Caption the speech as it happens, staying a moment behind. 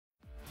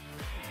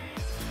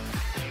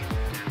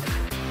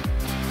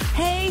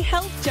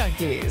health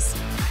junkies.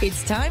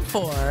 It's time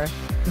for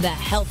The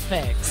Health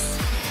Fix.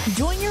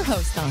 Join your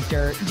host,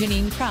 Dr.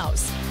 Janine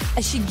Krause,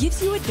 as she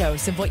gives you a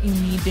dose of what you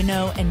need to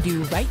know and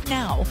do right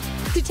now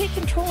to take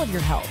control of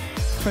your health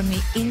from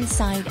the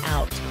inside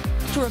out,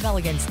 to rebel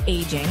against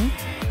aging,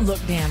 look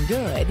damn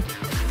good,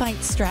 fight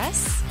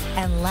stress,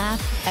 and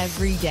laugh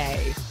every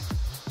day.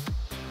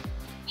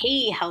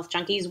 Hey, health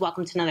junkies.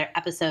 Welcome to another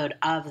episode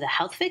of The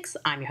Health Fix.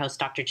 I'm your host,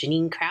 Dr.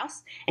 Janine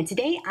Krause, and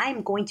today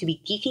I'm going to be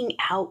geeking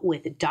out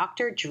with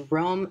Dr.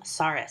 Jerome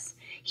Saras.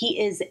 He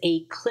is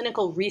a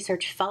clinical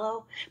research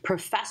fellow,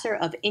 professor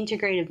of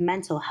integrative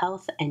mental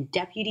health, and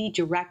deputy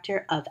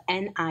director of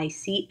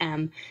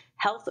NICM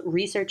Health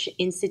Research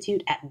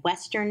Institute at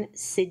Western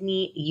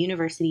Sydney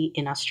University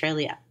in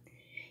Australia.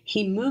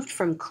 He moved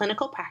from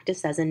clinical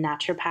practice as a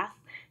naturopath,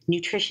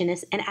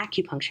 nutritionist, and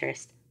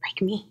acupuncturist, like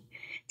me,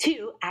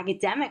 to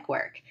academic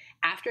work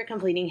after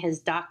completing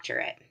his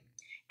doctorate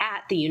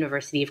at the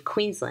University of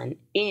Queensland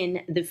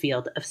in the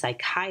field of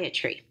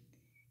psychiatry.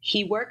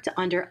 He worked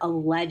under a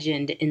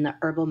legend in the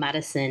herbal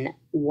medicine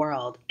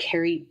world,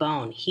 Kerry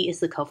Bone. He is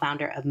the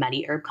co-founder of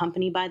MediHerb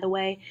Company, by the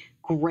way.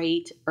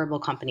 Great herbal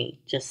company,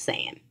 just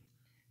saying.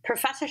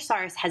 Professor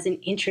Saras has an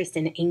interest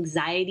in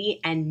anxiety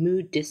and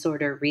mood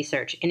disorder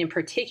research, and in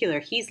particular,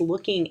 he's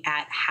looking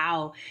at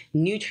how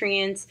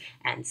nutrients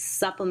and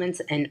supplements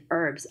and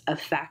herbs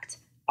affect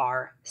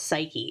our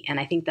psyche, and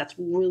I think that's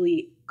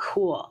really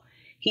cool.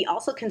 He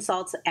also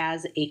consults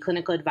as a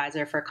clinical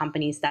advisor for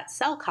companies that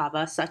sell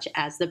Kava, such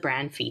as the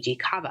brand Fiji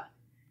Kava.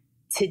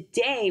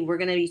 Today, we're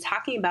going to be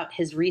talking about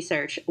his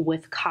research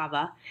with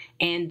Kava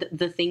and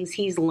the things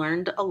he's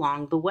learned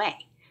along the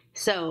way.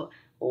 So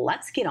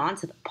let's get on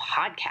to the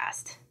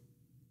podcast.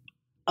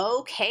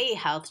 Okay,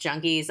 health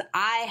junkies,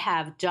 I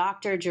have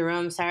Dr.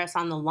 Jerome Saras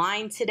on the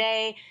line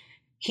today.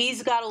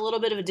 He's got a little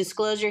bit of a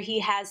disclosure he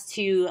has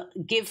to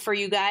give for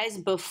you guys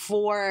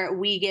before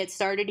we get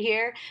started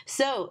here.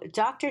 So,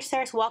 Dr.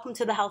 Saras, welcome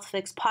to the Health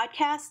Fix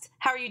podcast.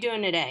 How are you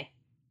doing today?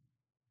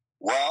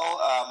 Well,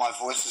 my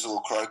voice is a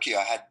little croaky.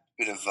 I had a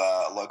bit of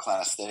local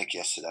anesthetic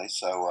yesterday,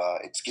 so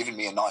it's given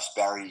me a nice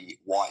Barry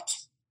White,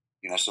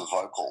 sort of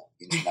vocal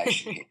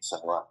intonation here.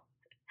 So,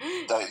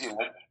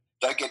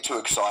 don't get too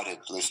excited,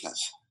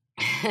 listeners.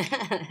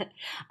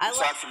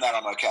 Aside from that,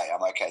 I'm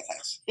okay.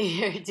 Thanks.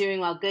 You're doing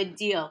well. Good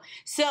deal.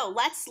 So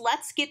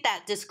let's get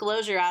that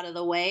disclosure out of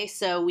the way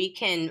so we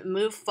can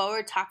move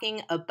forward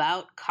talking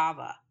about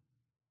Kava.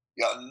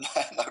 Yeah,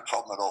 no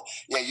problem at all.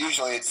 Yeah,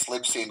 usually it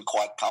slips in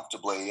quite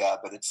comfortably,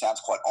 but it sounds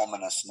quite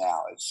ominous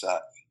now. It's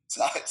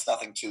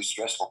nothing too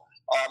stressful.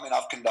 I mean,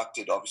 I've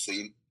conducted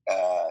obviously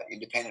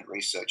independent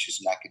research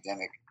as an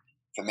academic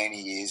for many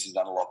years and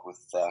done a lot with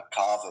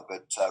Kava,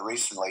 but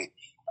recently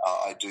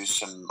I do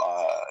some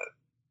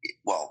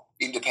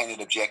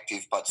independent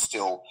objective, but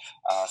still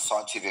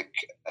scientific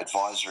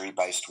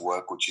advisory-based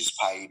work, which is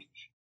paid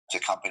to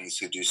companies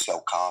who do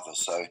sell Kava.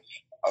 So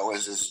I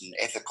always, as an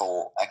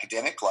ethical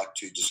academic, like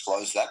to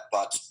disclose that.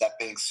 But that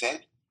being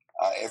said,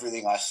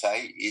 everything I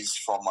say is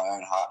from my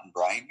own heart and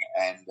brain,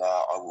 and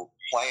I will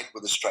play it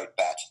with a straight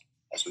bat,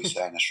 as we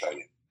say in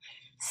Australia.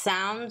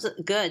 Sounds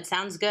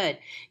good.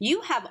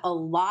 You have a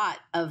lot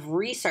of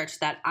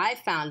research that I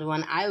found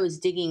when I was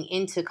digging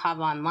into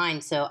Kava online,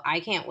 so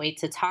I can't wait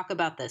to talk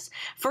about this.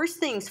 First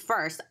things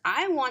first,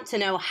 I want to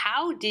know,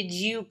 how did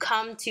you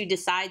come to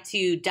decide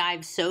to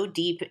dive so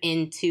deep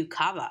into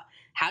Kava?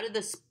 How did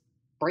this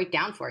break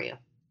down for you?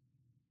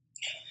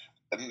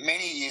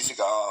 Many years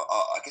ago,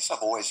 I guess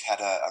I've always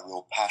had a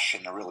real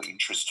passion, a real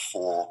interest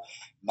for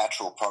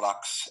natural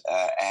products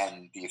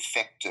and the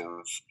effect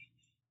of,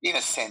 in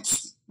a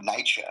sense,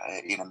 nature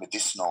in a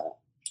medicinal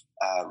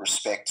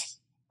respect,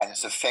 and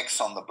its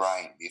effects on the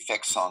brain, the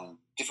effects on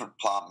different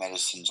plant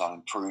medicines on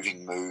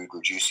improving mood,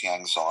 reducing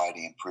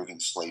anxiety, improving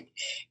sleep.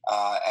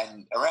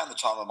 And around the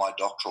time of my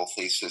doctoral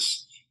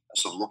thesis,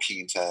 sort of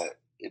looking into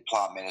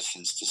plant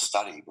medicines to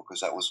study, because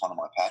that was one of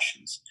my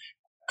passions,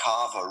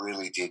 Kava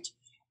really did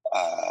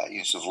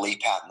sort of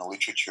leap out in the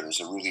literature as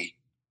a really,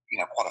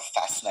 quite a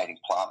fascinating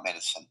plant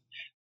medicine,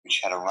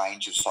 which had a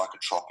range of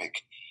psychotropic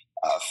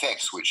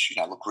effects which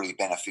look really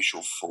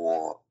beneficial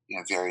for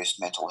various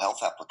mental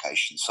health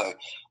applications. So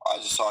I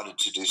decided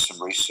to do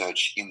some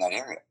research in that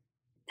area.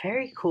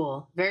 Very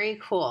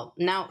cool.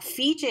 Now,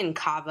 Fijian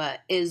Kava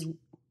is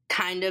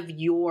kind of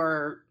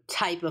your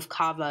type of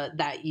Kava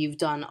that you've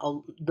done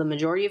the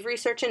majority of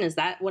research in. Is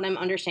that what I'm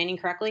understanding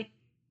correctly?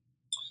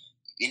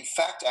 In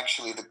fact,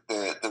 actually,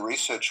 the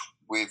research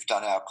we've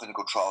done our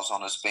clinical trials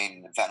on has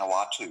been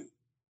Vanuatu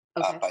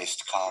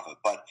based Kava.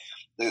 But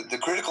the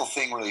critical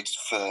thing really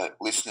for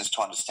listeners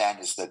to understand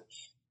is that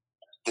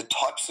the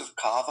types of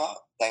Kava,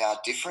 they are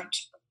different,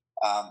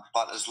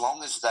 but as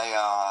long as they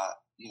are,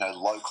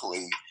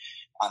 locally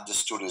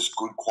understood as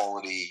good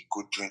quality,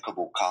 good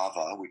drinkable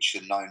Kava, which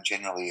are known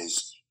generally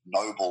as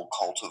noble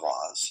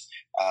cultivars,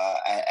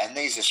 and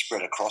these are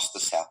spread across the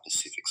South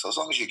Pacific. So as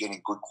long as you're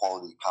getting good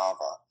quality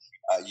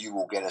Kava, you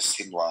will get a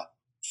similar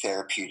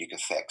therapeutic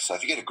effect. So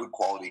if you get a good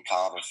quality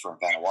Kava from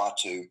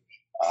Vanuatu,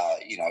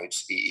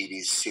 it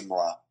is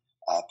similar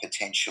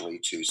potentially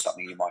to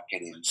something you might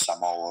get in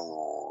Samoa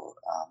or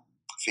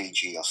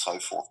Fiji or so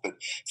forth. But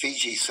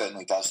Fiji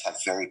certainly does have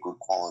very good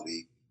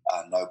quality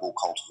noble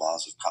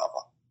cultivars of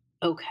Kava.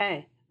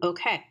 Okay.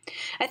 Okay.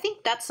 I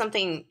think that's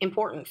something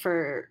important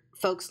for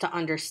folks to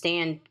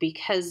understand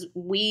because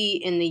we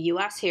in the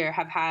US here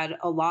have had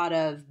a lot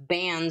of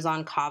bans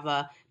on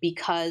Kava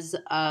because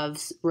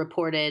of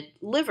reported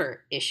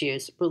liver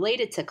issues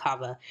related to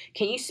Kava.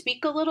 Can you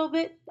speak a little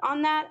bit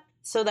on that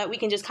so that we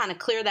can just kind of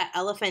clear that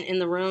elephant in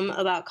the room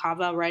about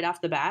Kava right off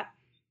the bat?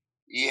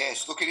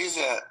 Yes, look, it is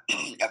a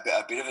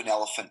bit of an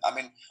elephant. I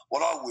mean,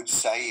 what I would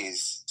say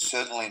is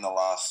certainly in the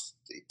last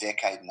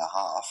decade and a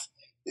half,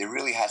 there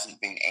really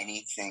hasn't been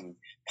anything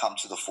come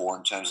to the fore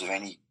in terms of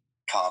any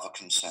Kava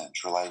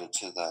concerns related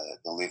to the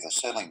liver.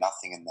 Certainly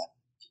nothing in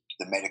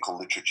the medical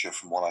literature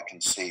from what I can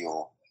see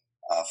or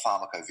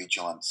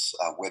pharmacovigilance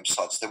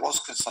websites. There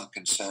was some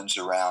concerns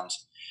around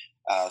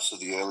sort of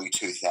the early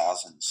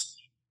 2000s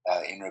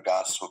in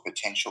regards to a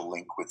potential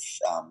link with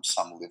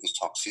some liver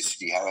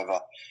toxicity. However,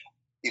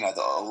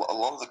 a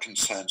lot of the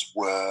concerns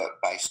were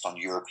based on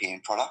European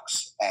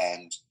products,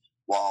 and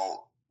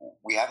while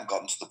we haven't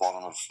gotten to the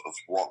bottom of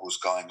what was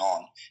going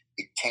on,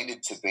 it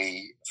tended to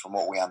be, from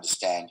what we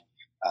understand,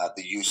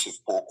 the use of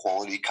poor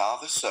quality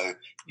Kava, so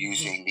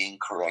using the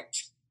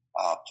incorrect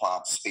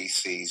plant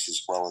species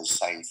as well as,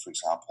 say, for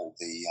example,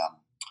 the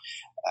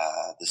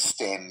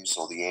stems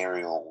or the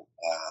aerial,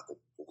 the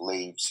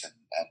leaves and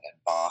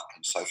bark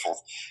and so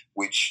forth,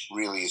 which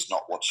really is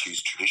not what's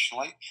used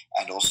traditionally,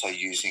 and also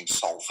using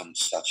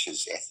solvents such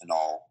as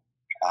ethanol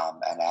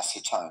and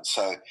acetone.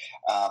 So,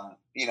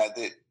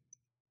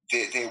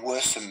 there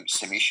were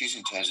some issues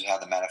in terms of how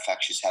the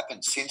manufactures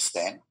happened. Since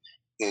then,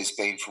 there's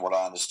been, from what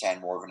I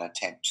understand, more of an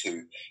attempt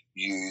to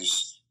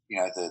use,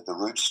 the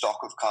root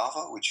stock of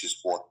Kava, which is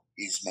what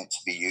is meant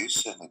to be used,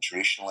 certainly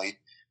traditionally,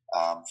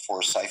 for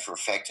a safer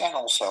effect, and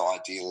also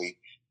ideally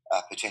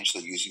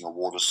potentially using a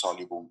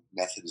water-soluble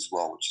method as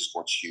well, which is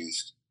what's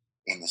used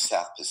in the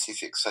South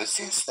Pacific. So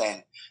since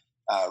then,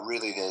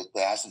 really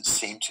there hasn't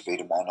seemed to be,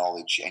 to my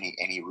knowledge,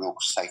 any real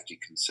safety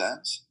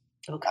concerns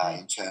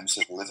in terms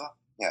of liver.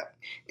 Yeah.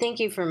 Thank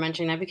you for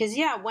mentioning that because,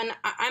 when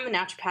I'm a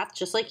naturopath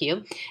just like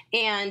you,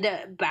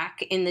 and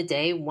back in the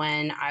day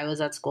when I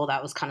was at school,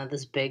 that was kind of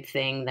this big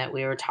thing that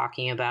we were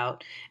talking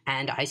about,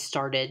 and I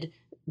started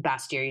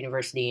Bastyr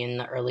University in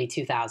the early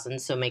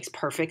 2000s, so it makes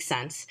perfect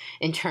sense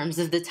in terms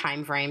of the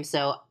time frame.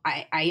 So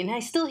I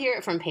still hear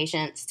it from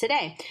patients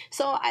today.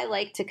 So I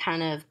like to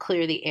kind of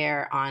clear the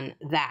air on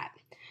that.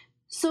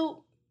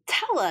 So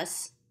tell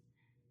us,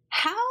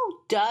 how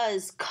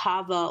does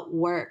Kava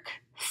work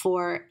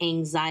for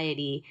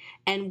anxiety,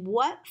 and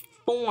what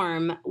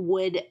form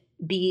would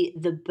be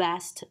the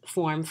best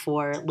form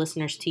for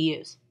listeners to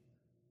use?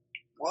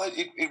 Well,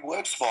 it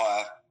works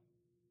via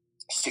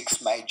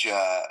 6 major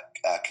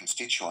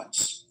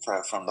constituents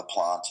from the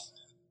plant,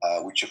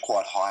 which are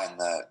quite high in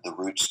the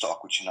root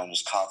stock, which are known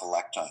as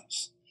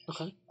carbolactones.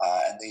 Okay.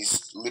 And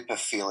these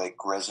lipophilic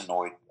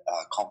resinoid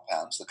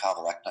compounds, the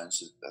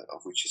carbolactones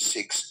of which are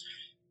 6,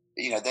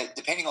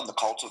 depending on the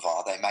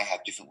cultivar, they may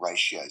have different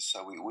ratios.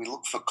 So we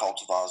look for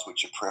cultivars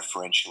which are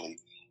preferentially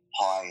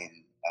high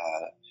in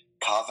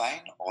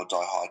carvane or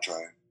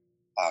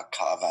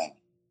dihydrocarvane,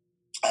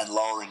 and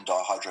lower in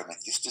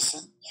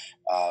dihydromethysticin,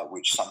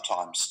 which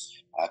sometimes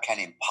can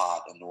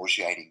impart a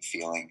nauseating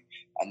feeling.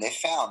 And they're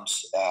found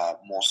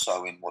more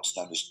so in what's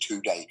known as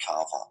 2-day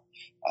Kava,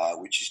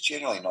 which is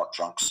generally not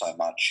drunk so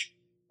much,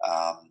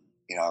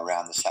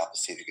 around the South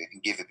Pacific. It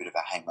can give a bit of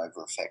a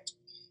hangover effect.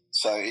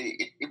 So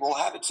it will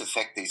have its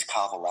effect, these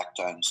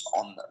carbolactones,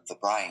 on the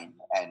brain,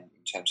 and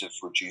in terms of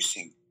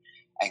reducing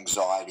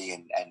anxiety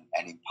and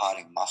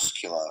imparting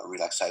muscular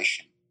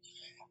relaxation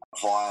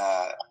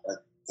via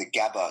the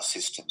GABA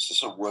system, so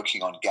sort of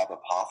working on GABA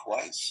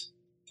pathways.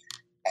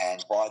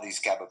 And via the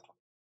GABA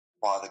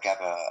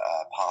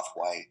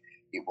pathway,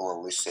 it will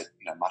elicit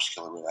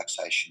muscular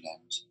relaxation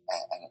and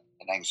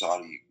an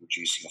anxiety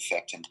reducing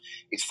effect. And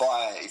it's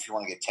via, if you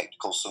want to get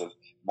technical, sort of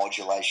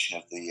modulation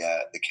of the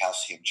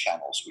calcium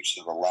channels, which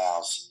sort of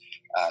allows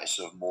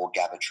sort of more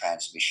GABA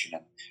transmission.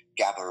 And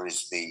GABA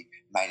is the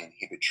main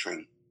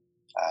inhibitory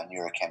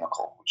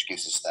neurochemical, which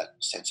gives us that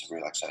sense of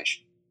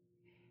relaxation.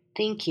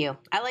 Thank you.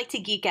 I like to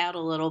geek out a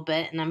little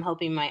bit, and I'm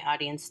hoping my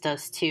audience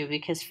does too,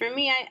 because for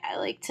me, I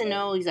like to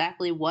know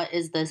exactly what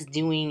is this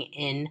doing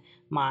in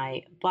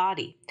my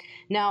body.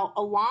 Now,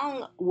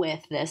 along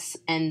with this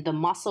and the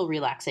muscle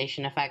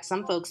relaxation effect,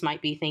 some folks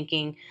might be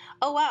thinking,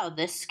 oh, wow,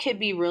 this could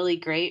be really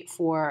great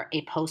for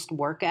a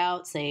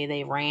post-workout. Say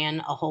they ran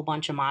a whole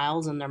bunch of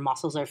miles and their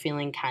muscles are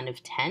feeling kind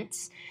of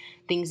tense,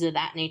 things of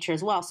that nature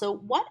as well. So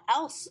what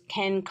else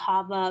can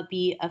Kava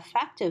be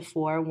effective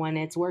for when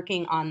it's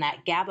working on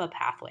that GABA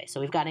pathway?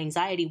 So we've got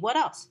anxiety. What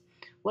else?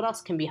 What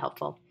else can be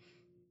helpful?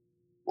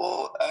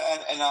 Well,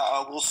 and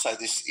I will say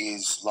this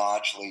is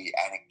largely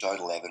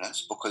anecdotal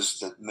evidence, because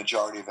the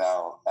majority of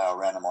our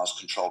randomized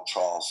controlled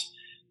trials,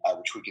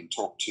 which we can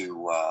talk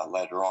to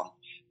later on,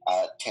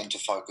 tend to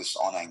focus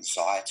on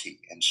anxiety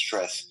and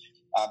stress.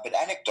 But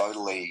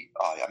anecdotally,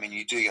 I mean,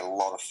 you do get a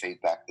lot of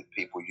feedback that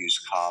people use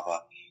Kava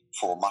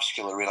for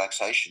muscular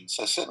relaxation.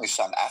 So certainly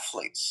some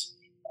athletes,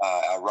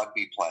 our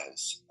rugby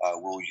players,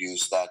 will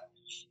use that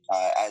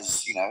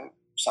as,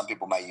 some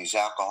people may use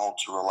alcohol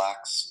to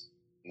relax,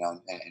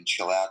 and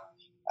chill out.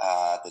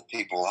 That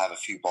people have a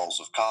few bowls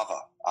of Kava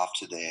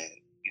after their,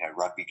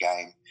 rugby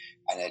game,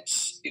 and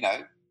it's,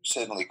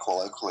 certainly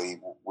colloquially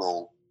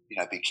will,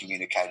 be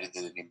communicated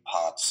that it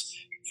imparts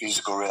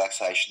physical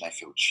relaxation. They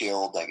feel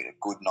chilled, they get a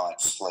good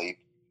night's sleep,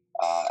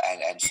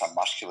 and some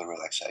muscular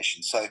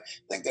relaxation. So I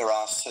think there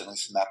are certainly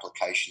some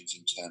applications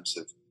in terms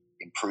of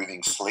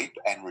improving sleep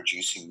and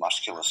reducing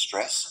muscular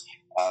stress,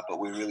 but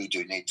we really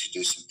do need to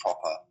do some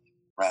proper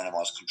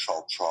randomized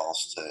controlled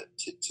trials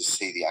to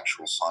see the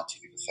actual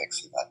scientific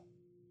effects of that.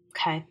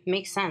 Okay,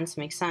 makes sense.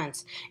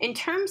 In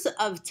terms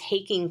of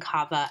taking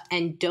Kava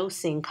and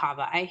dosing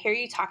Kava, I hear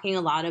you talking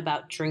a lot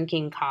about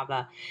drinking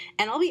Kava.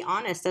 And I'll be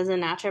honest, as a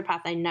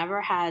naturopath, I never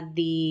had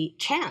the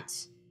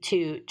chance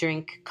to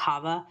drink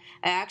Kava.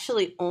 I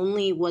actually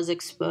only was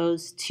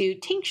exposed to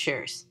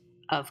tinctures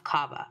of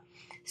Kava.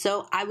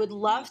 So I would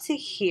love to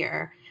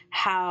hear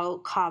how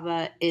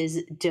Kava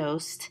is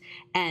dosed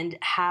and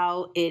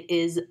how it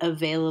is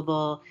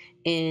available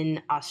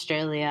in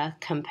Australia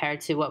compared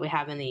to what we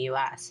have in the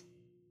US.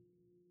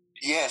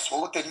 Yes, well,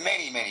 look, there's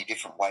many, many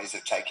different ways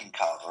of taking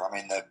Kava. I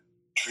mean, the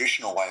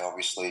traditional way,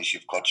 obviously, is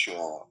you've got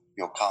your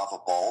Kava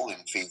bowl. In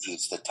Fiji,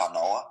 it's the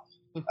tanoa.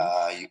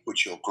 You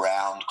put your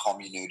ground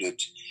comminuted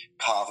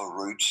Kava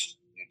root,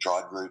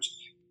 dried root,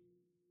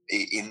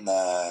 in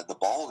the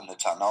bowl, in the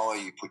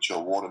tanoa. You put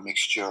your water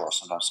mixture or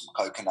sometimes some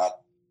coconut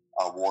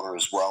water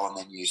as well, and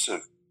then you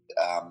sort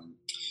of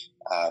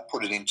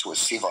put it into a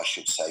sieve, I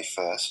should say,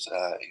 first,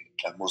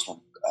 a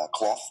Muslim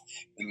cloth.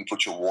 Then you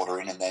put your water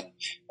in, and then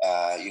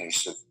you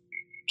sort of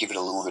give it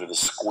a little bit of a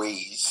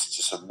squeeze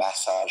to sort of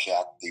massage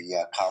out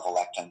the Kava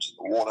lactones in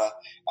the water,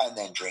 and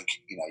then drink,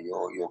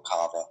 your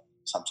Kava,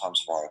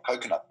 sometimes via a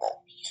coconut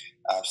bowl.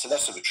 So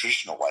that's sort of a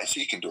traditional way.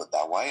 So you can do it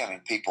that way. I mean,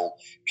 people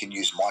can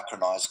use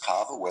micronized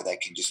Kava, where they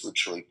can just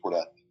literally put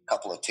a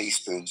couple of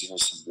teaspoons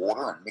into some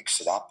water and mix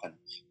it up and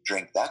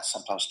drink that.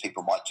 Sometimes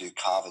people might do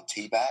Kava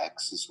tea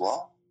bags as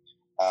well.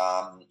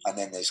 And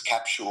then there's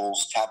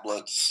capsules,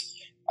 tablets,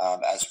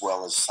 as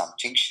well as some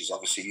tinctures.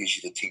 Obviously,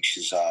 usually the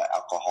tinctures are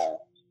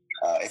alcohol,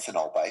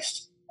 ethanol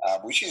based,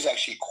 which is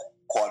actually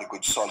quite a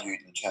good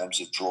solute in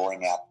terms of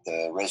drawing out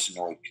the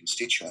resinoid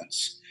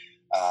constituents.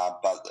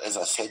 But as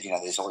I said,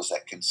 there's always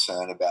that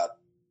concern about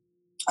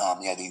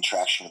the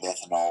interaction with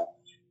ethanol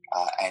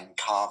and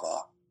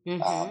Kava.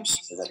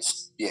 So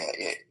that's,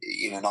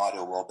 in an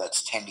ideal world,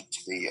 that's tended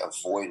to be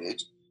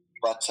avoided.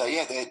 But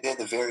they're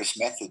the various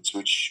methods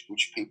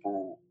which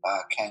people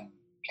can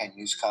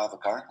use Kava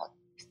currently.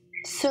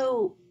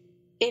 So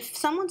if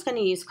someone's going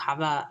to use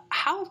Kava,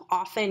 how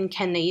often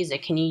can they use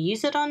it? Can you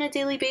use it on a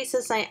daily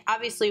basis?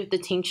 Obviously, with the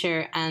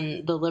tincture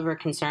and the liver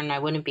concern, I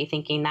wouldn't be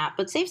thinking that.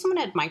 But say if someone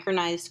had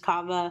micronized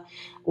Kava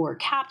or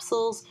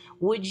capsules,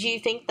 would you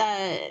think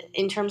that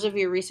in terms of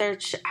your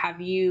research, have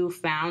you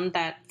found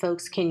that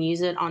folks can use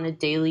it on a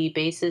daily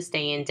basis,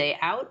 day in, day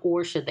out,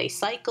 or should they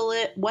cycle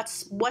it?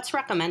 What's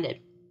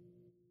recommended?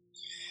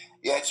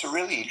 Yeah, it's a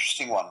really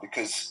interesting one,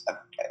 because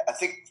I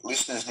think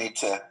listeners need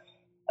to,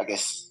 I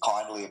guess,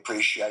 kindly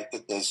appreciate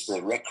that there's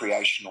the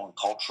recreational and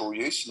cultural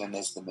use, and then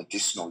there's the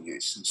medicinal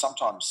use, and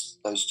sometimes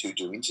those two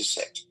do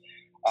intersect.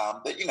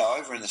 But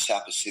over in the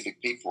South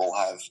Pacific, people will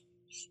have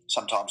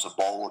sometimes a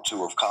bowl or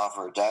two of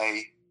Kava a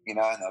day, and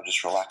they'll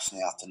just relax in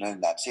the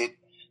afternoon. That's it.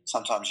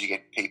 Sometimes you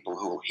get people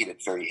who will hit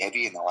it very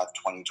heavy, and they'll have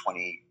 20,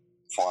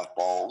 25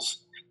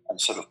 bowls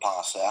and sort of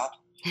pass out.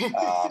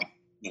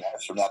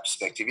 From that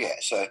perspective, yeah.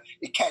 So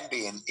it can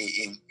be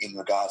in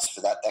regards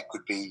for that. That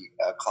could be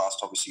classed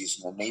obviously as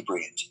an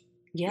inebriant,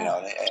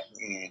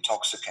 an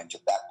intoxicant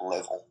at that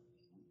level,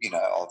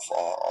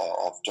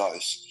 of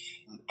dose.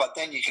 But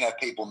then you can have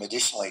people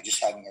medicinally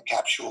just having a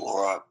capsule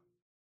or a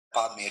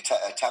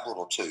tablet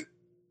or two,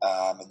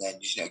 and then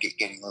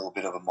getting a little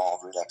bit of a mild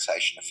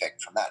relaxation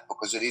effect from that,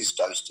 because it is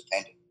dose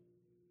dependent.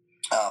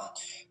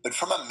 But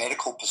from a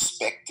medical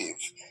perspective,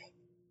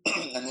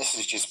 and this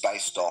is just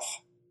based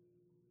off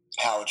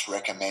how it's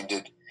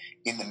recommended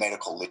in the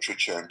medical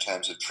literature in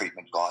terms of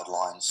treatment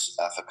guidelines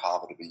for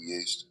Kava to be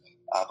used,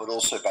 but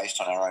also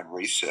based on our own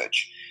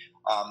research.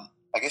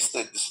 I guess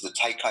the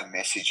take-home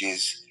message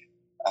is,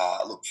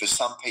 look, for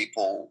some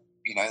people,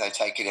 they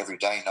take it every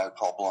day, no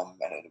problem,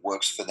 and it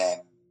works for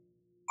them,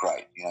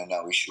 great,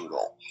 no issue at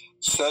all.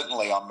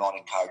 Certainly I'm not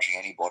encouraging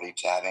anybody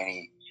to have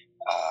any,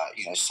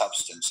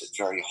 substance at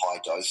very high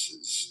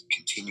doses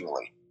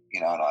continually,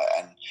 and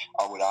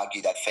I would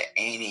argue that for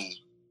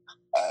any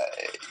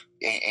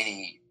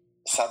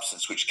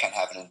substance which can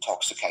have an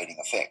intoxicating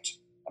effect.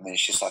 I mean,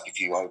 it's just like if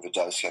you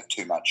overdose, you have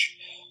too much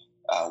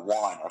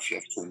wine, or if you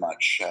have too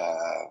much,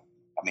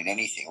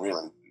 anything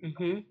really.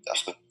 I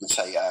would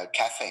say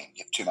caffeine.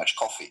 You have too much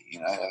coffee.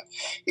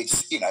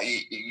 It's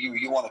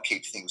you want to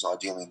keep things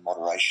ideally in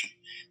moderation.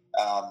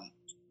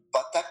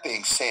 But that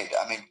being said,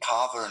 I mean,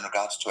 Kava, in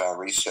regards to our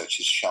research,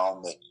 has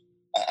shown that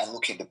and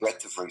looking at the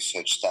breadth of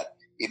research, that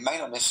it may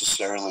not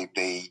necessarily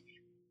be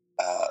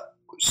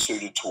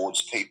suited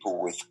towards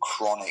people with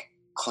chronic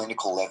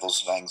clinical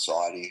levels of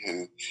anxiety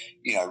who,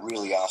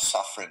 really are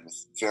suffering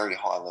with very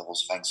high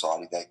levels of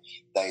anxiety.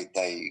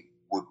 They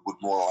would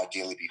more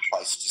ideally be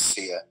placed to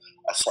see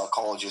a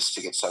psychologist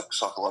to get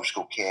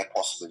psychological care,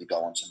 possibly to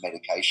go onto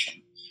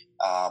medication.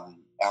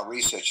 Our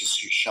research has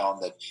shown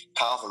that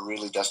Kava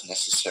really doesn't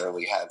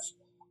necessarily have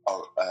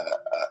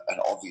an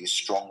obvious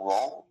strong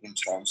role in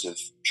terms of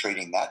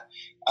treating that.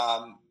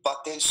 But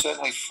then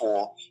certainly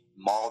for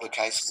milder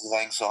cases of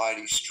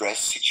anxiety,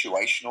 stress,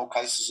 situational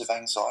cases of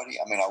anxiety.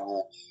 I mean, I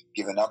will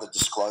give another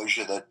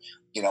disclosure that,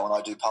 when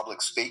I do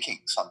public speaking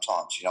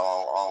sometimes,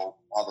 I'll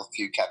have a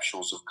few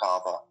capsules of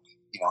Kava,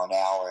 an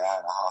hour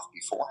and a half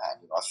beforehand.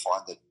 I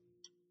find that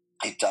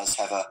it does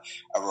have a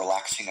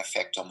relaxing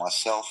effect on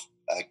myself.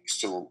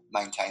 Still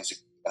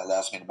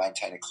allows me to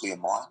maintain a clear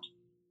mind.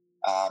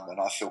 And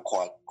I feel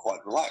quite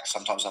relaxed.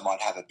 Sometimes I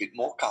might have a bit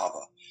more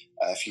Kava.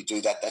 If you do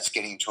that, that's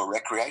getting into a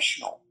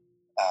recreational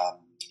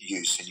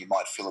use, and you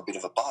might feel a bit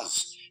of a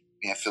buzz,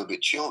 feel a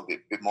bit chill, a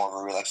bit more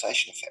of a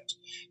relaxation effect.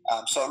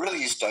 So it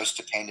really is dose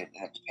dependent,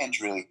 and it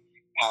depends really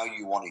how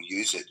you want to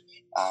use it.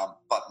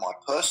 But my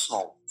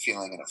personal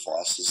feeling and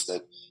advice is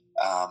that,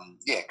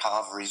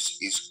 Kava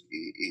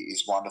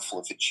is wonderful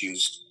if it's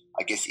used,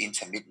 I guess,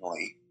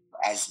 intermittently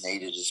as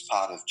needed as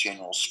part of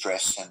general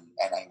stress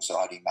and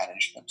anxiety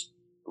management,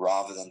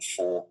 rather than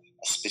for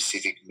a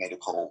specific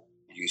medical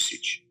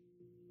usage.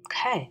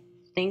 Okay.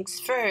 Thanks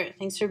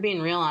for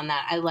being real on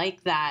that. I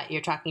like that you're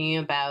talking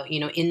about,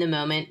 in the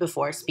moment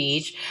before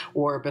speech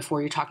or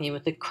before you're talking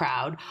with the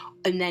crowd,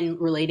 and then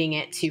relating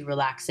it to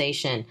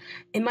relaxation.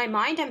 In my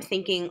mind, I'm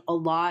thinking a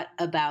lot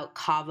about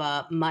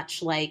Kava,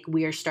 much like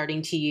we are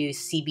starting to use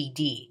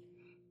CBD.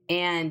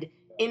 And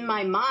in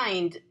my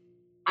mind,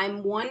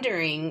 I'm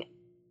wondering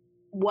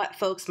what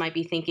folks might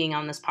be thinking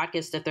on this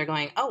podcast if they're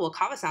going, oh, well,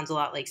 Kava sounds a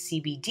lot like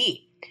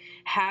CBD.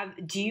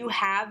 Do you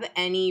have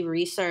any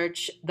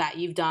research that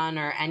you've done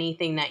or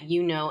anything that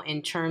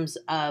in terms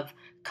of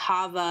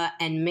Kava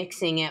and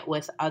mixing it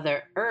with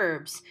other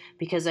herbs?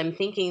 Because I'm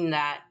thinking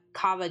that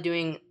Kava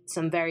doing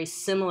some very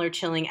similar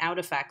chilling out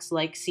effects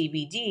like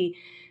CBD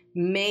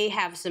may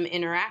have some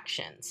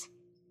interactions.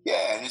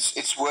 Yeah, and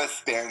it's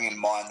worth bearing in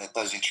mind that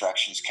those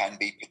interactions can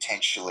be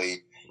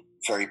potentially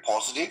very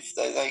positive.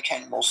 They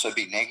can also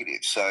be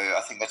negative. So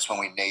I think that's when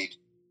we need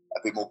a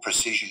bit more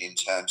precision in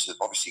terms of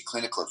obviously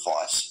clinical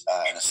advice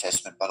and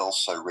assessment, but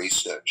also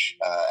research.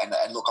 And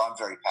look, I'm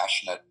very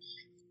passionate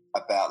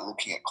about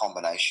looking at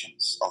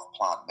combinations of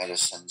plant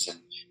medicines,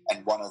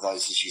 and one of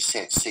those, as you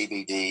said,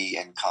 CBD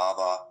and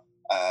Kava,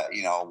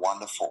 a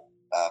wonderful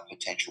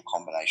potential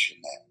combination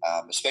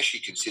there, especially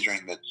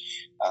considering that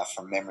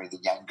from memory, the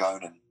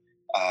yangonin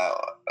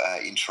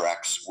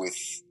interacts with,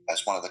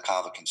 as one of the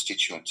Kava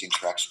constituents,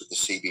 interacts with the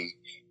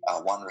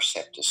CB1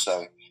 receptor.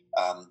 So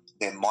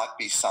there might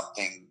be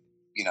something,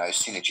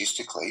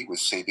 synergistically with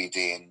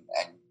CBD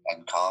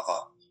and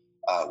Kava,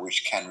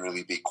 which can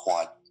really be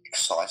quite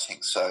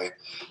exciting. So,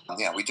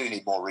 we do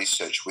need more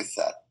research with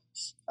that,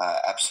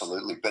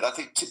 absolutely. But I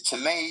think to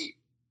me,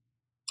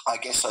 I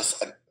guess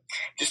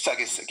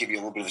give you a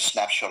little bit of a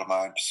snapshot of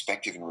my own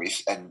perspective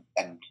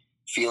and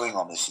feeling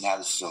on this and how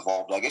this has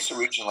evolved. I guess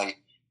originally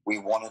we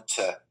wanted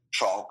to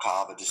trial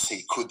Kava to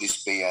see, could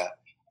this be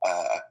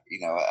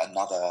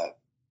another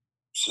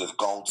sort of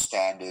gold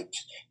standard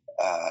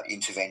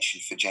intervention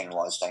for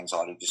generalized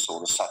anxiety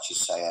disorder, such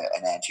as, say,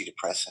 an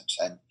antidepressant.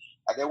 And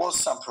there was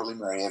some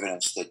preliminary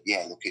evidence that,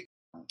 it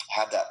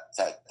had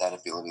that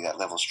ability, that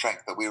level of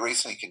strength. But we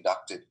recently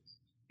conducted,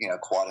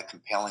 quite a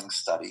compelling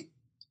study,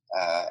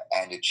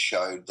 and it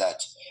showed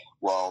that,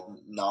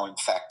 no, in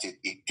fact,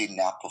 it didn't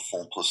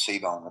outperform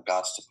placebo in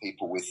regards to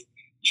people with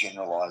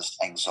generalized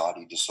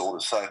anxiety disorder.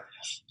 So,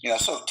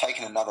 sort of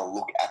taking another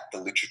look at the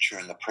literature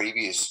and the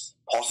previous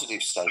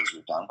positive studies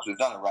we've done, because we've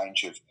done a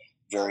range of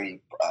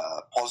very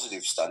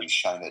positive studies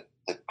showing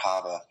that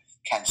Kava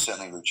can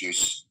certainly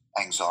reduce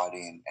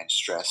anxiety and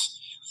stress.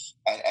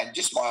 And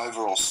just my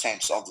overall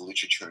sense of the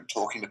literature and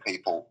talking to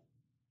people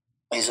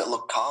is that,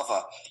 look,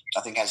 Kava,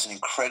 I think, has an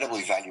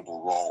incredibly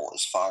valuable role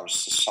as far as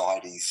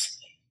society's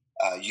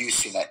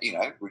use in that,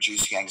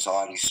 reducing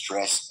anxiety,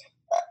 stress.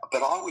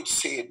 But I would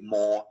see it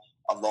more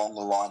along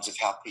the lines of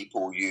how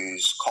people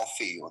use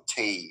coffee or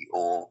tea,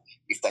 or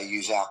if they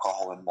use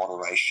alcohol in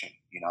moderation,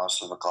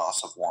 sort of a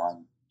glass of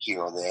wine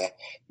here or there,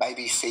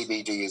 maybe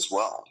CBD as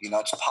well.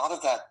 It's part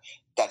of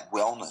that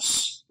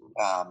wellness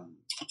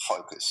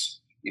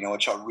focus,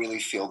 which I really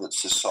feel that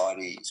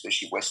society,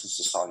 especially Western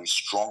society, is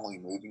strongly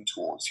moving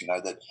towards,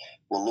 that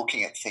we're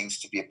looking at things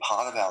to be a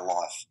part of our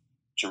life,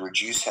 to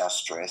reduce our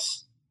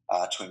stress,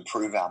 to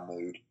improve our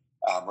mood,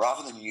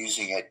 rather than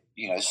using it,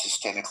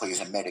 systemically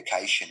as a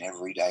medication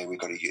every day. We've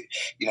got to use,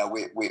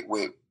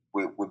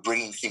 we're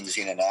bringing things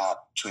in and out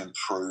to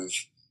improve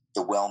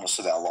the wellness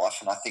of our life.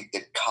 And I think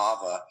that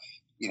Kava,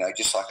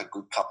 just like a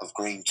good cup of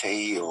green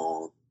tea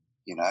or,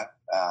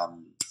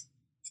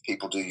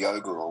 people do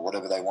yoga or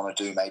whatever they want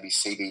to do, maybe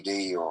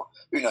CBD or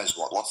who knows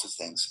what, lots of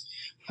things.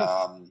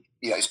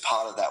 Is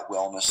part of that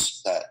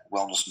wellness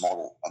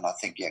model, and I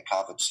think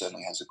Kava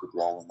certainly has a good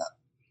role in that.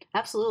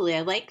 Absolutely,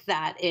 I like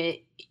that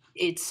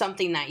it's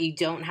something that you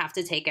don't have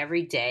to take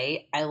every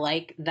day. I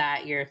like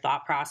that your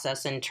thought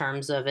process in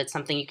terms of it's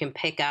something you can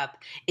pick up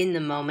in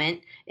the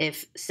moment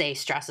if, say,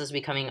 stress is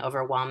becoming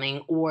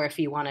overwhelming, or if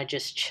you want to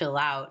just chill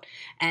out.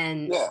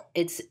 And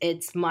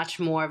it's much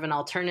more of an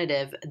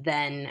alternative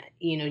than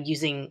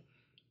using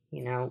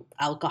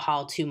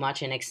alcohol too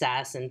much in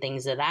excess and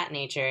things of that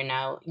nature.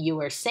 Now, you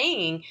were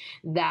saying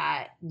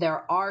that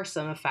there are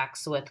some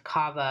effects with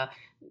kava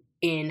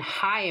in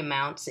high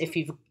amounts if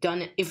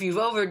you've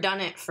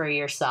overdone it for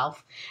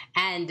yourself.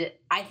 And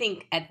I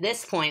think at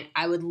this point,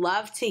 I would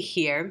love to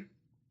hear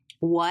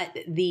what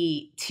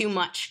the too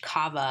much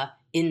kava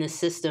in the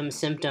system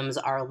symptoms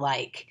are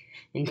like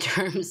in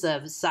terms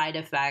of side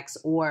effects,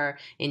 or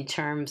in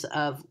terms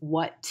of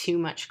what too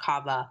much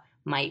kava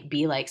might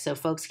be like, so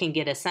folks can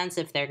get a sense,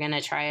 if they're going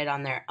to try it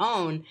on their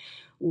own,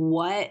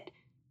 what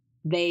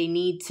they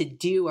need to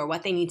do or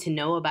what they need to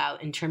know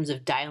about in terms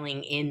of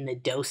dialing in the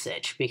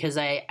dosage. Because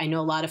I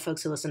know a lot of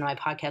folks who listen to my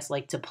podcast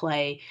like to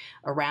play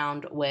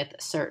around with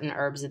certain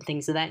herbs and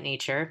things of that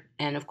nature.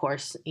 And of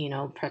course,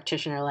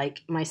 practitioner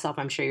like myself,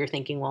 I'm sure you're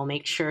thinking, well,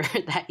 make sure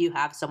that you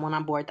have someone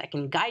on board that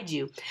can guide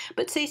you.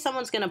 But say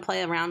someone's going to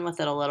play around with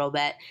it a little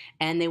bit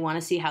and they want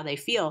to see how they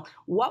feel.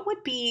 What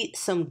would be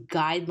some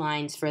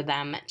guidelines for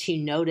them to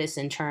notice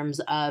in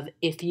terms of,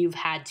 if you've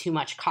had too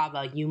much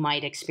kava, you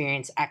might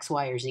experience X,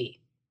 Y, or Z?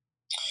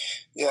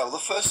 Yeah, well, the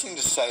first thing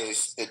to say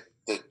is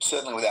that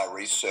certainly with our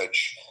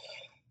research,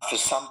 for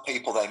some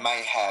people they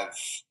may have,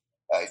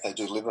 if they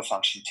do liver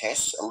function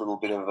tests, a little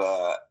bit of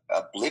a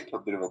blip, a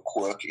bit of a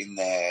quirk in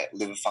their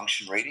liver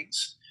function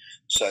readings.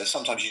 So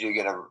sometimes you do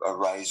get a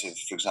raise of,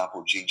 for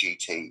example,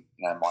 GGT,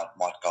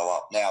 might go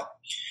up. Now,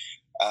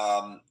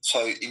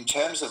 so in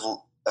terms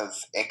of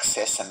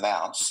excess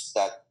amounts,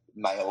 that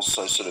may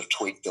also sort of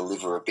tweak the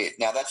liver a bit.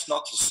 Now, that's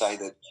not to say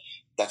that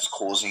that's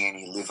causing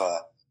any liver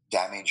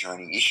damage or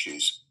any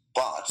issues,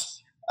 but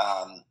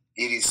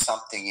it is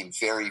something in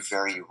very,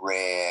 very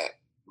rare,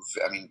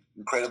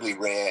 incredibly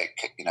rare,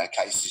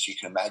 cases you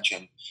can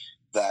imagine,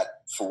 that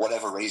for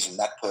whatever reason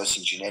that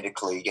person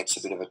genetically gets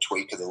a bit of a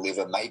tweak of the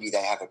liver. Maybe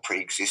they have a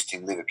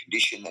pre-existing liver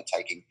condition, they're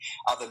taking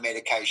other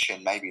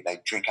medication, maybe they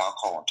drink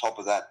alcohol on top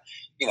of that.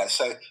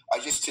 So I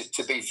just,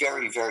 to be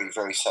very, very,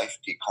 very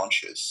safety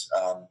conscious,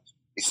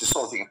 it's the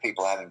sort of thing if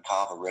people are having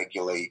kava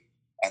regularly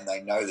and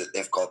they know that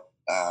they've got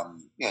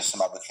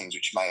some other things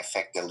which may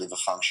affect their liver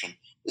function,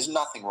 there's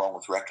nothing wrong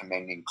with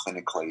recommending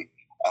clinically,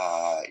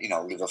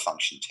 a liver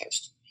function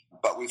test.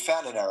 But we've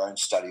found in our own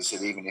studies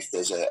that even if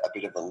there's a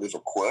bit of a liver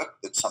quirk,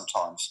 that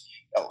sometimes,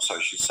 I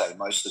should say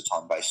most of the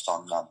time, based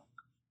on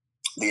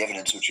the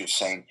evidence which we've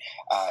seen,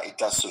 it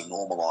does sort of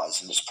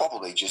normalise, and it's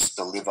probably just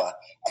the liver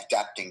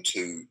adapting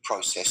to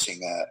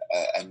processing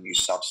a new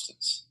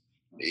substance,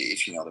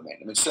 if you know what I mean.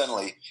 I mean,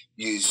 certainly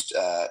used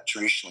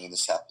traditionally in the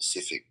South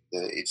Pacific,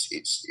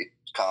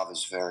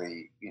 Kava's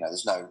very,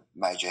 there's no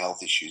major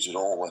health issues at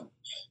all, and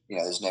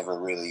there's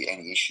never really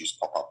any issues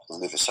pop up with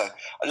the liver. So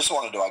I just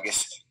wanted to, I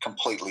guess,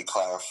 completely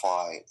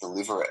clarify the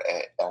liver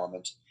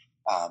element,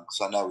 because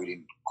I know we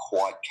didn't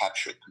quite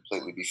capture it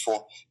completely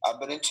before.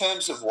 But in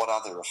terms of what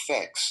other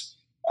effects,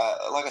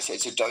 like I said,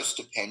 it's a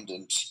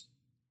dose-dependent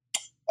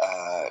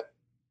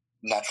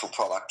natural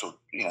product,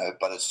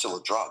 but it's still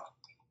a drug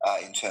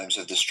in terms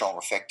of the strong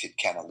effect it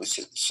can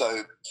elicit.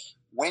 So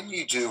when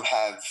you do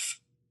have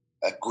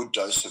a good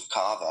dose of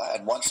kava,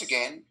 and once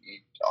again,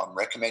 I'm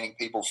recommending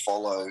people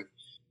follow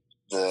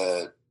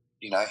the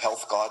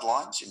health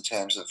guidelines in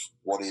terms of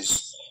what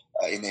is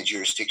in their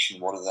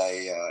jurisdiction, what are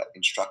they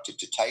instructed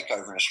to take.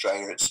 Over in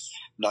Australia, it's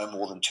no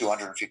more than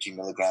 250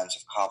 milligrams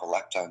of kava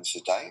lactones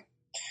a day.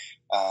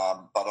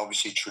 But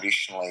obviously,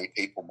 traditionally,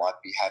 people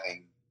might be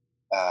having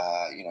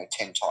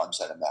 10 times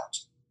that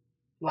amount.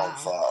 Wow.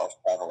 Of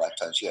kava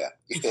lactones. Yeah,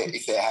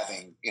 if they're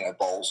having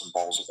bowls and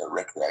bowls of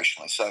it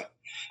recreationally. So,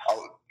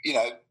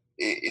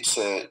 it's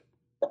I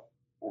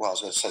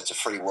was going to say it's a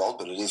free world,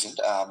 but it isn't.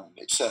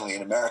 It's certainly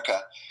in America.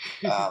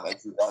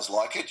 If you guys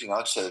like it,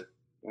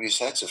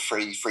 it's a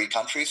free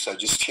country. So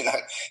just,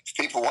 if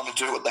people want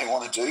to do what they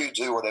want to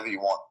do whatever you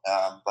want.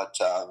 But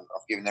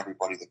I've given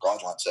everybody the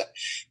guidelines there.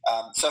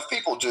 So if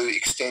people do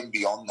extend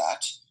beyond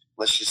that,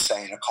 let's just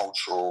say in a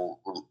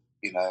cultural,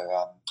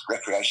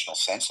 recreational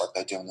sense, like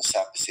they do in the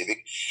South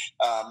Pacific,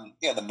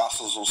 the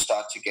muscles will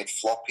start to get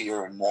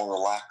floppier and more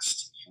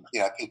relaxed.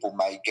 People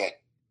may get,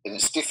 and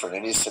it's different,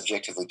 it is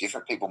subjectively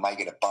different, people may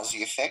get a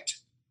buzzy effect.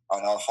 I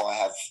know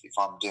if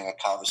I'm doing a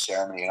kava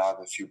ceremony and I have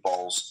a few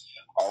bowls,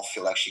 I'll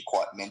feel actually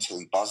quite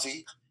mentally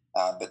buzzy,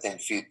 but then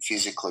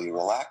physically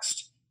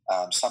relaxed.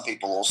 Some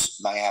people also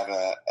may have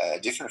a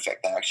different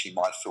effect. They actually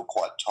might feel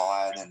quite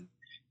tired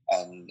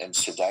and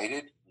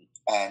sedated.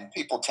 And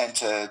people tend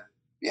to,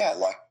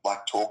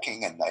 like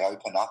talking, and they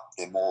open up.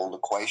 They're more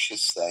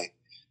loquacious.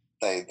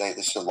 They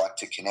sort of like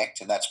to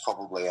connect, and that's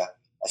probably a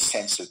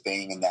sense of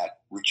being in that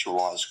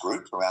ritualized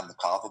group around the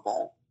kava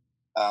bowl.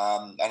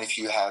 And if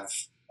you have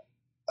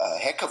a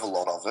heck of a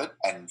lot of it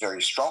and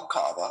very strong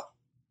kava,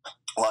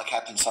 like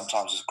happens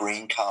sometimes with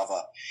green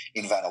kava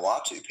in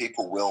Vanuatu,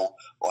 people will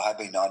or have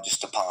been known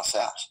just to pass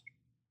out,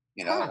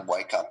 and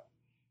wake up.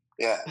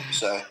 Yeah,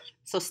 so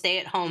stay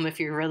at home if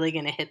you're really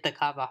going to hit the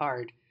kava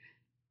hard.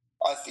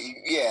 I think,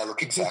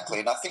 look, exactly.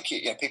 And I think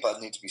people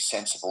need to be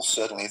sensible,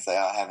 certainly if they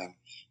are having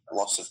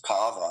lots of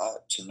kava,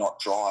 to not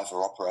drive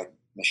or operate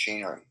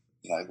machinery,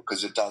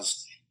 because it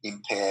does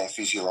impair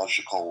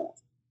physiological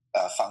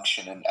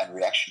function and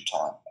reaction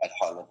time at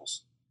high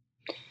levels.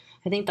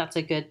 I think that's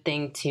a good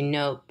thing to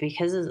note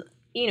because,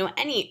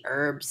 any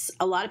herbs,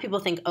 a lot of people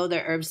think, oh,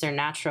 the herbs are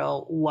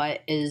natural.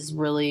 What is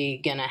really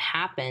going to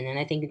happen? And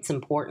I think it's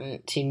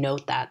important to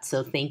note that.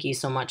 So thank you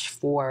so much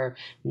for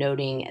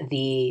noting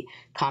the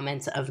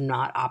comments of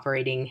not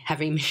operating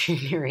heavy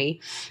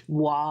machinery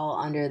while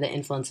under the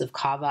influence of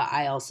kava.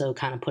 I also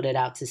kind of put it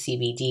out to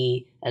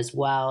CBD as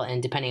well,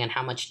 and depending on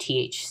how much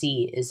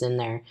THC is in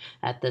there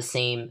at the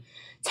same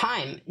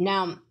time.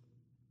 Now,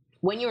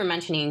 when you were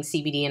mentioning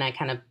CBD and I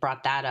kind of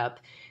brought that up,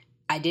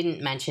 I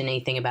didn't mention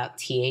anything about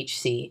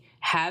THC.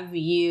 Have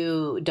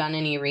you done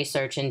any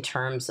research in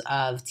terms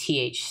of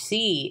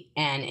THC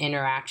and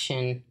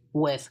interaction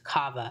with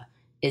kava?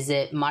 Is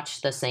it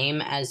much the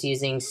same as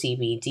using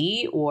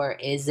CBD, or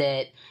is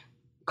it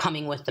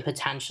coming with the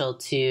potential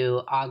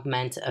to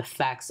augment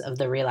effects of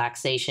the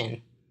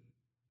relaxation?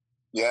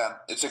 Yeah,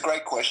 it's a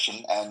great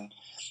question, and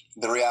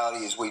the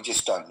reality is we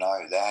just don't know.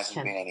 There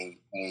hasn't been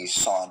any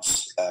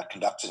science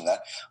conducted in that.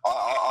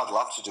 I'd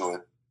love to do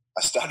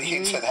a study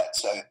into that,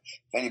 so if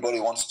anybody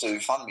wants to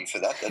fund me for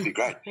that, that'd be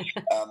great.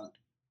 I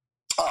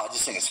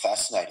just think it's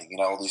fascinating,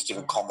 all these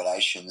different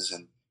combinations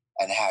and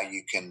how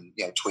you can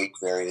tweak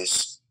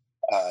various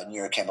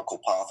neurochemical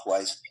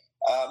pathways.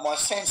 My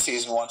sense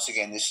is, and once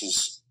again, this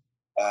is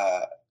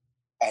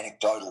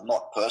anecdotal,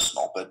 not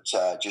personal, but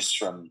just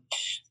from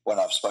when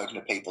I've spoken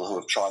to people who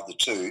have tried the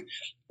two,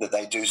 that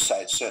they do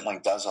say it certainly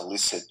does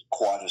elicit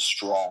quite a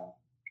strong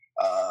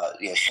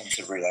sense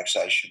of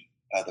relaxation,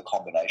 the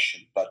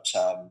combination. But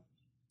I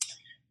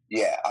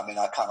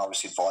can't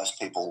obviously advise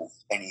people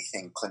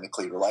anything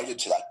clinically related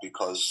to that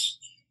because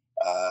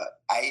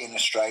A, in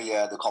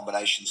Australia, the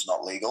combination's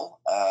not legal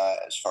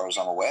as far as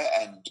I'm aware,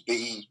 and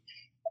B,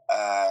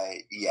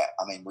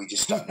 we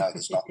just don't know.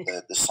 There's not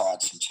the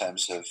science in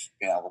terms of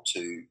being able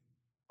to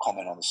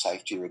comment on the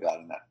safety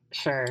regarding that.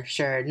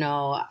 Sure.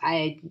 No,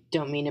 I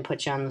don't mean to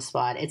put you on the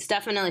spot. It's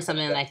definitely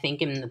something that I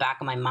think in the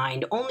back of my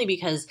mind, only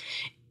because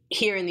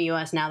here in the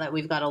U.S., now that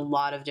we've got a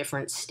lot of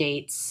different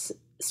states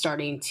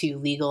starting to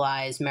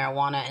legalize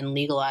marijuana and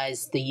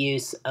legalize the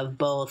use of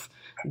both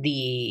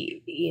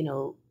the,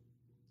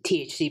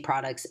 THC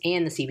products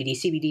and the CBD.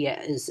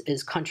 CBD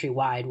is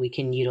countrywide. We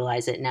can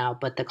utilize it now,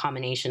 but the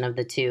combination of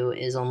the two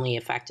is only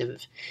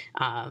effective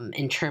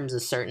in terms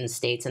of certain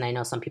states. And I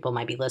know some people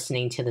might be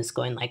listening to this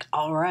going like,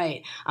 all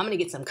right, I'm going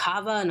to get some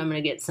Kava and I'm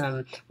going to get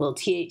some little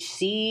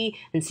THC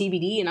and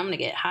CBD and I'm going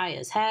to get high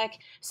as heck.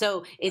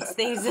 So it's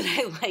things that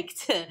I like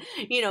to,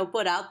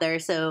 put out there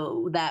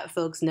so that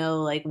folks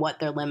know like what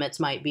their limits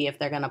might be if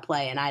they're going to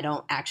play. And I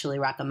don't actually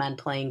recommend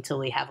playing till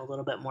we have a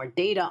little bit more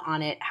data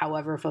on it.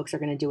 However, folks are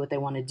going to do what they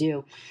want to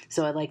do.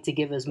 So I'd like to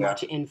give as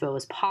much info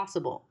as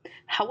possible.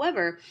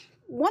 However,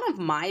 one of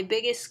my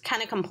biggest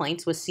kind of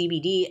complaints with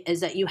CBD is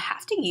that you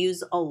have to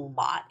use a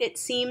lot, it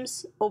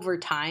seems, over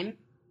time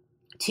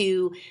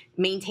to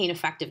maintain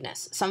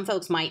effectiveness. Some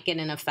folks might get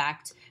an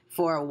effect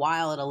for a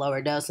while at a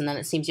lower dose, and then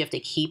it seems you have to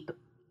keep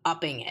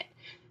upping it.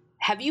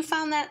 Have you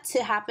found that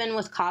to happen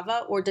with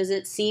Kava, or does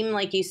it seem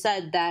like you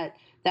said that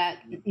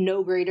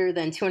no greater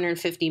than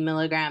 250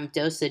 milligram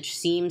dosage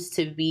seems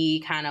to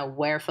be kind of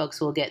where folks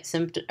will get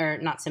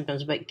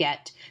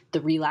get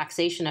the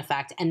relaxation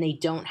effect, and they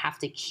don't have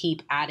to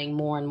keep adding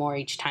more and more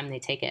each time they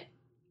take it?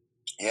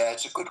 Yeah,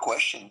 it's a good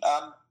question.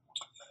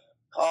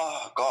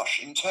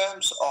 In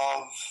terms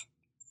of,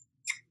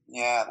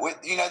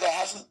 there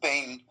hasn't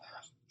been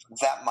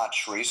that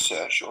much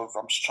research, or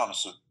I'm just trying to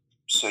sort of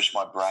search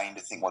my brain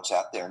to think what's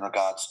out there in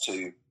regards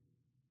to,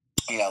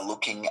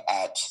 looking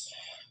at,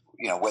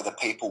 whether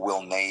people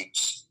will need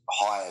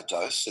higher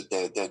dose, that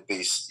there'd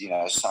be,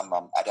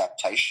 some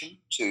adaptation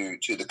to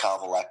the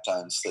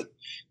carbolactones that,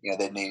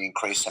 they'd need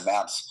increased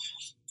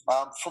amounts.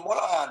 From what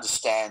I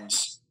understand,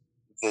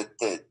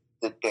 that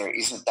there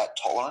isn't that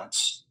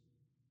tolerance,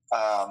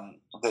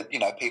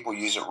 that, people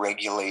use it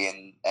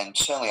regularly and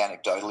certainly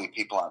anecdotally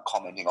people aren't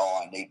commenting,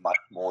 I need much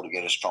more to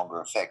get a stronger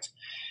effect.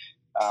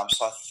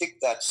 So I think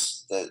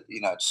that's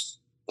it's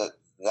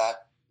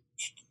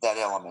that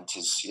element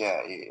is,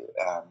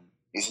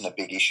 isn't a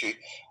big issue.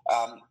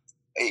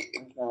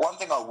 One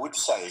thing I would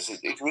say is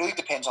it really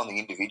depends on the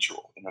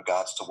individual in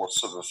regards to what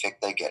sort of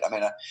effect they get. I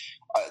mean,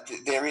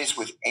 there is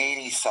with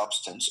any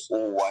substance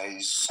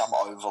always some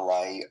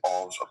overlay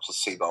of a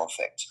placebo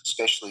effect,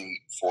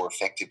 especially for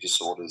affective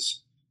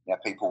disorders,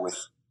 people with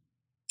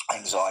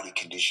anxiety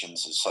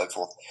conditions and so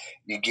forth.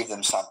 You give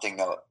them something,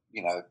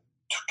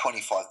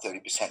 25,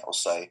 30% will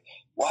say,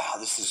 wow,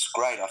 this is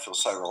great, I feel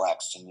so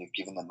relaxed, and you've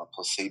given them a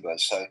placebo.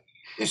 So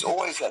there's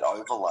always that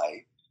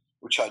overlay,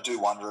 which I do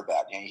wonder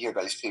about. You hear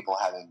about these people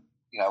having,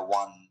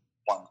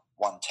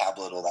 one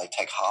tablet, or they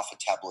take half a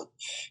tablet,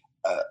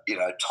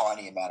 a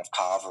tiny amount of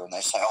Kava, and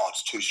they say, oh,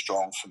 it's too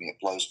strong for me, it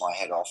blows my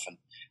head off. And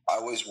I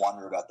always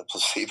wonder about the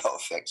placebo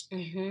effect, to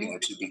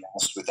be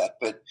honest with that.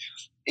 But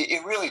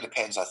it really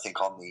depends, I think,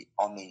 on the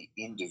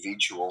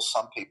individual.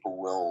 Some people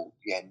will,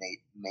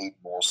 need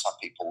more, some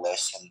people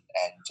less, and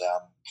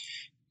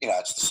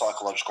it's the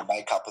psychological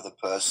makeup of the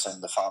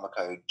person, the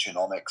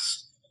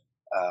pharmacogenomics.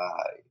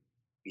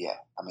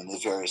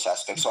 There's various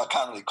aspects. So I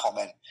can't really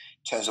comment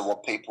in terms of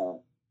what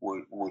people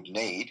would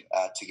need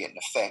to get an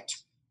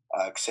effect,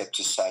 except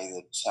to say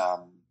that,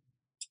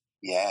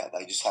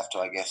 they just have to,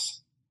 I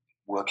guess,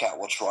 work out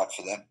what's right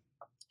for them.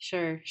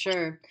 Sure.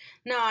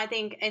 No, I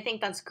think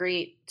that's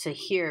great to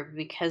hear,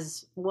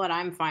 because what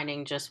I'm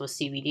finding just with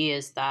CBD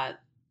is that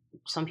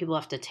some people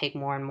have to take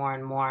more and more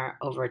and more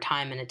over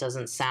time, and it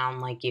doesn't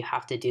sound like you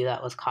have to do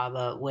that with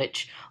Kava,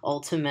 which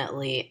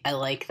ultimately I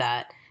like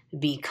that,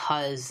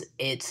 because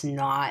it's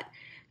not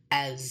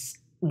as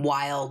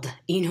wild,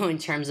 in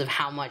terms of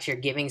how much you're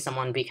giving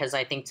someone. Because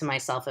I think to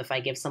myself, if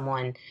I give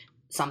someone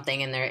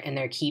something and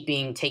they're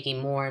taking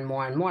more and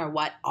more and more,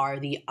 what are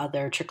the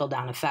other trickle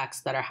down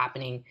effects that are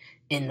happening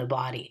in the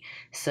body?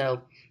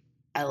 So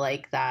I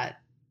like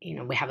that,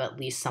 we have at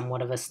least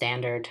somewhat of a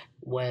standard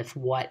with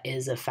what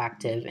is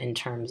effective in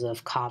terms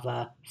of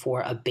Kava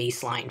for a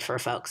baseline for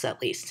folks, at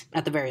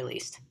the very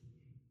least.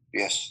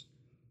 Yes.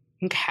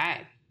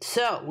 Okay.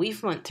 So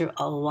we've went through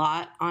a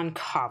lot on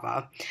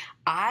Kava.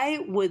 I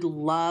would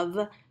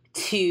love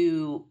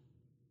to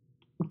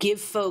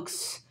give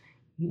folks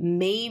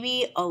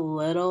maybe a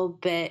little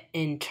bit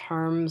in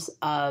terms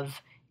of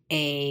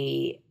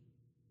a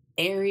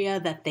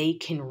area that they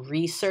can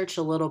research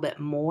a little bit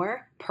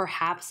more,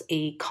 perhaps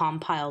a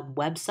compiled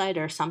website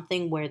or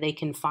something where they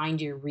can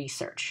find your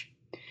research.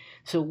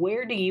 So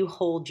where do you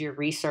hold your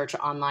research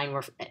online?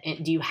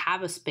 Do you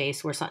have a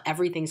space where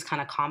everything's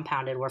kind of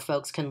compounded, where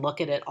folks can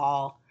look at it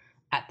all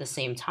at the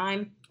same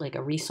time, like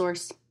a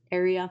resource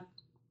area?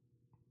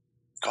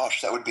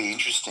 Gosh, that would be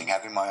interesting,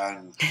 having my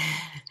own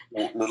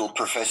little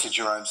Professor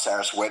Jerome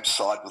Saris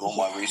website with all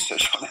my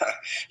research on it.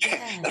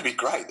 Yeah. That'd be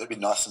great. That'd be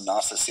nice and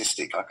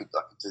narcissistic. I could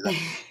do that.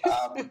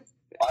 I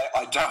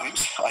don't.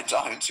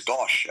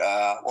 Gosh.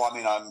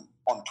 I'm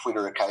on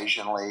Twitter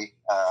occasionally.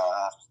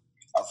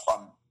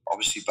 I'm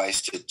obviously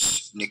based at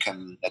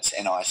NICM, that's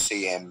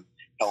NICM,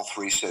 Health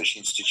Research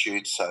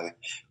Institute, so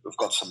we've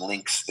got some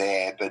links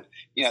there. But,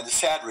 the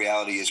sad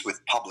reality is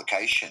with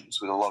publications,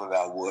 with a lot of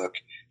our work,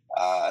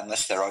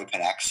 unless they're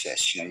open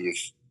access,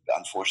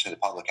 unfortunately the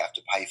public have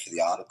to pay for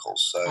the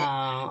articles. So,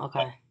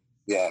 okay.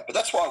 But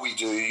that's why we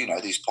do,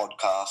 these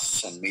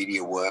podcasts and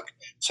media work,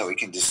 so we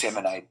can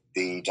disseminate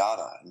the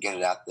data and get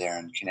it out there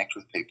and connect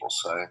with people.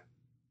 So,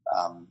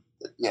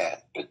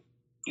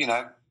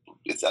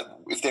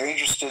 if they're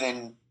interested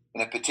in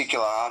a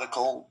particular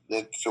article,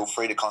 they feel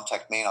free to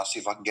contact me and I'll see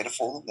if I can get it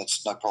for them.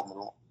 That's no problem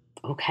at all.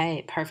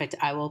 Okay, perfect.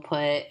 I will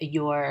put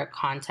your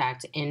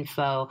contact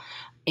info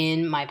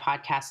in my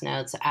podcast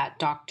notes at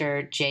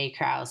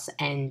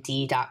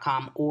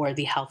drjkrausnd.com or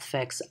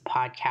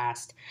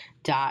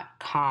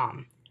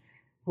thehealthfixpodcast.com.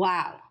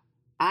 Wow.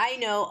 I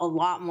know a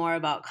lot more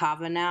about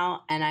Kava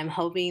now, and I'm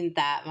hoping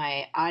that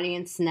my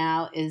audience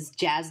now is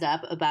jazzed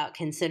up about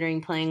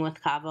considering playing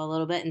with Kava a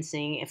little bit and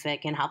seeing if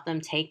it can help them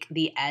take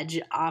the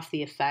edge off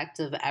the effect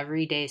of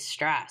everyday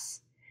stress.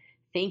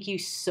 Thank you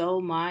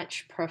so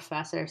much,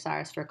 Professor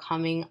Saris, for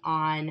coming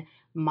on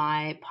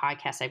my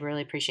podcast. I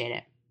really appreciate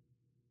it.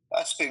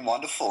 It's been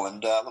wonderful.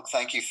 And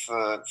thank you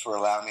for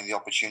allowing me the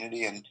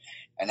opportunity, and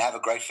have a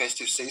great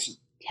festive season.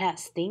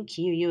 Yes, thank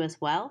you. You as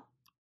well.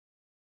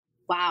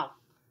 Wow.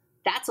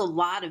 That's a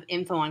lot of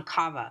info on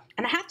Kava.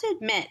 And I have to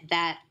admit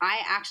that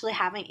I actually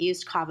haven't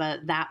used Kava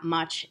that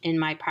much in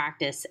my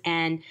practice.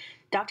 And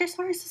Dr.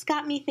 Saris has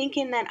got me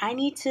thinking that I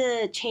need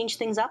to change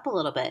things up a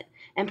little bit,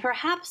 and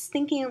perhaps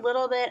thinking a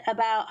little bit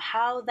about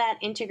how that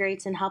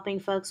integrates in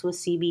helping folks with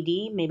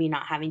CBD, maybe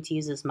not having to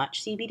use as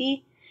much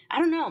CBD. I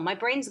don't know. My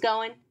brain's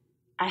going.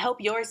 I hope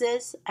yours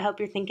is. I hope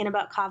you're thinking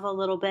about Kava a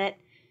little bit.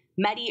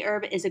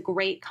 MediHerb is a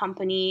great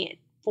company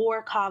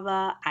for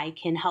Kava. I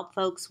can help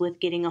folks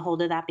with getting a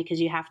hold of that, because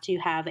you have to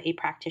have a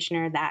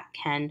practitioner that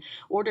can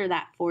order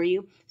that for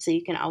you. So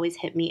you can always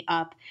hit me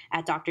up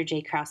at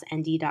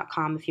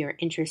drjkrausnd.com if you're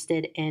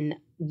interested in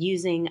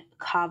using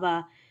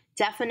Kava.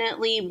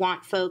 Definitely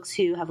want folks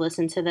who have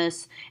listened to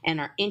this and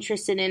are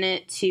interested in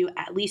it to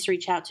at least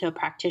reach out to a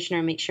practitioner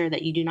and make sure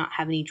that you do not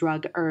have any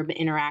drug-herb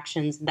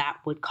interactions that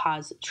would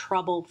cause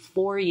trouble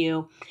for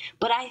you.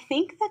 But I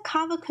think that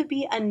Kava could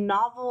be a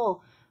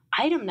novel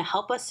item to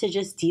help us to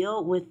just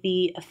deal with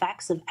the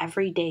effects of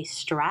everyday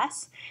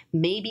stress,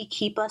 maybe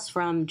keep us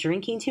from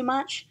drinking too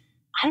much.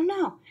 I don't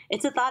know.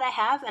 It's a thought I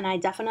have, and I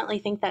definitely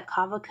think that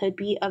Kava could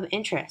be of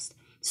interest.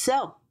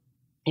 So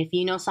if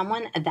you know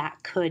someone that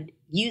could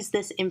use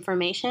this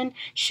information,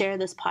 share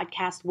this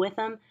podcast with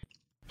them.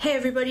 Hey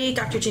everybody,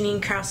 Dr.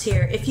 Janine Krause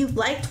here. If you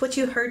liked what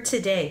you heard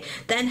today,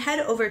 then head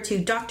over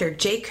to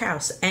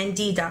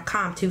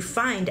drjkrausend.com to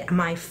find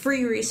my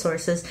free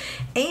resources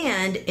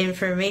and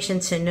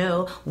information to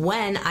know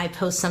when I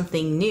post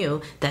something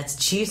new that's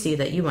juicy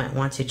that you might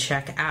want to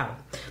check out.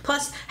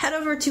 Plus, head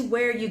over to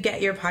where you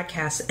get your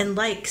podcasts and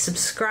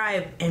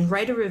subscribe, and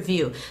write a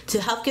review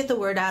to help get the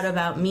word out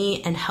about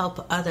me and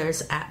help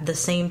others at the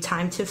same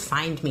time to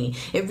find me.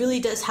 It really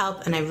does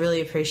help, and I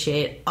really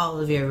appreciate all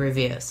of your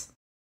reviews.